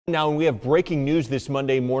Now, we have breaking news this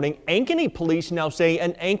Monday morning. Ankeny police now say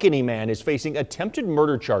an Ankeny man is facing attempted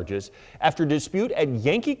murder charges after dispute at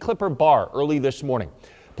Yankee Clipper Bar early this morning.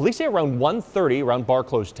 Police say around 1:30, around bar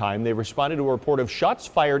close time, they responded to a report of shots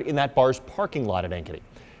fired in that bar's parking lot at Ankeny.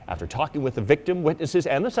 After talking with the victim, witnesses,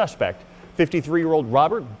 and the suspect, 53-year-old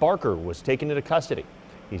Robert Barker was taken into custody.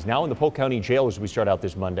 He's now in the Polk County Jail as we start out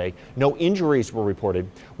this Monday. No injuries were reported.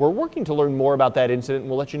 We're working to learn more about that incident, and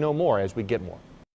we'll let you know more as we get more.